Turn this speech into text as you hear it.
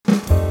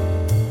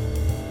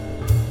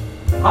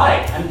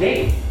Hi, I'm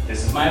Dave.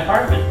 This is my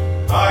apartment.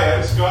 Hi,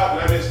 I'm Scott and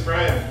I'm his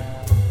friend.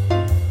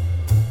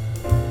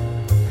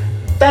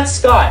 That's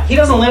Scott. He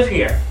doesn't live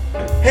here.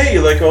 Hey,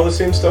 you like all the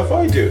same stuff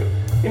I do.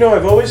 You know,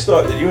 I've always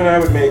thought that you and I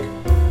would make...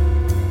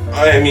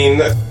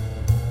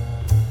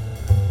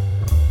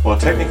 Well,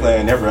 technically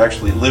I never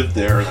actually lived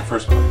there in the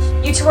first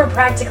place. You two are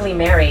practically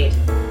married.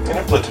 In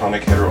a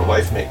platonic hetero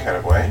life mate kind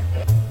of way.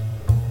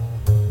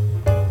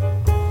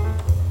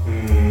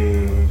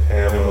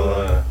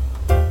 Pamela.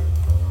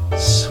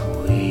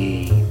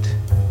 Sweet.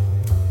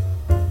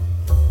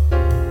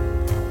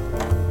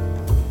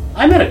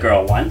 I met a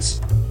girl once.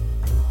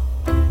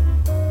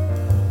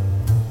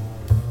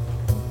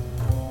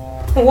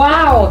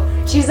 Wow,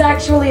 she's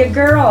actually a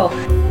girl.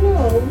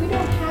 No, we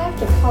don't have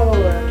to cuddle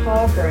or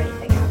talk or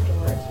anything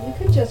afterwards. We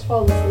could just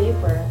fall asleep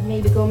or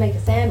maybe go make a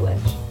sandwich.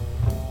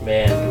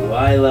 Man, do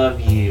I love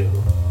you.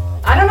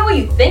 I don't know what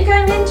you think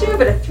I'm into,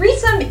 but a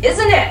threesome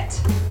isn't it.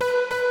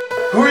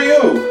 Who are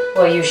you?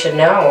 Well, you should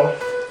know.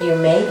 You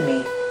made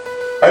me.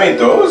 I made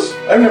those?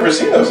 I've never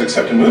seen those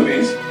except in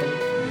movies.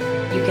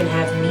 You can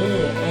have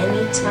me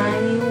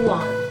anytime you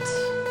want.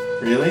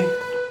 Really?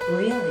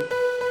 Really.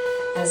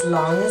 As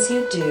long as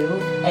you do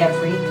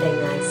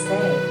everything I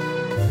say.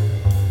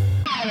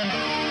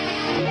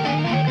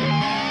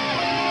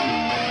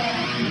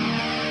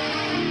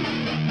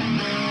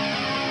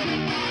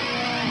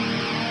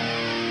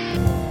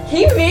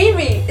 He made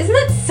me! Isn't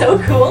that so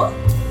cool?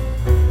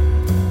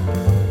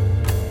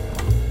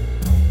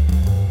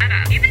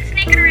 You've been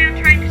sneaking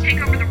around trying to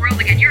take over the world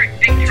again. You're in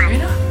big trouble.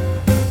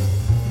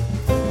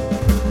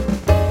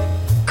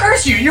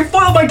 Curse you! You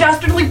foiled my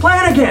dastardly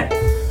plan again!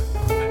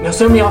 Now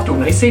send me off to a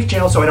nice safe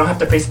jail so I don't have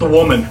to face the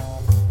woman.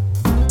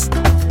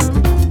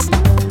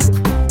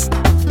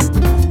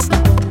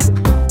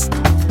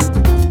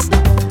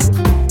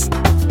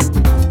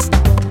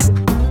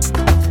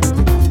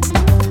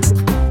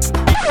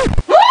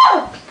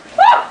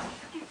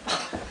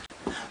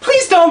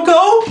 Please don't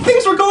go!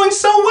 Things were going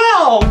so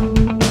well!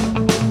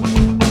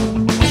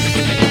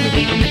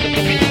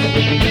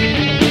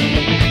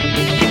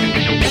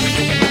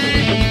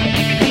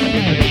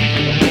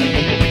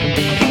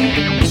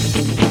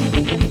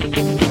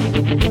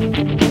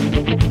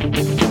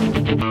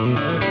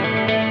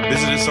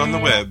 Visit us on the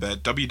web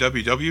at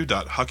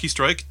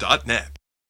www.hockeystrike.net.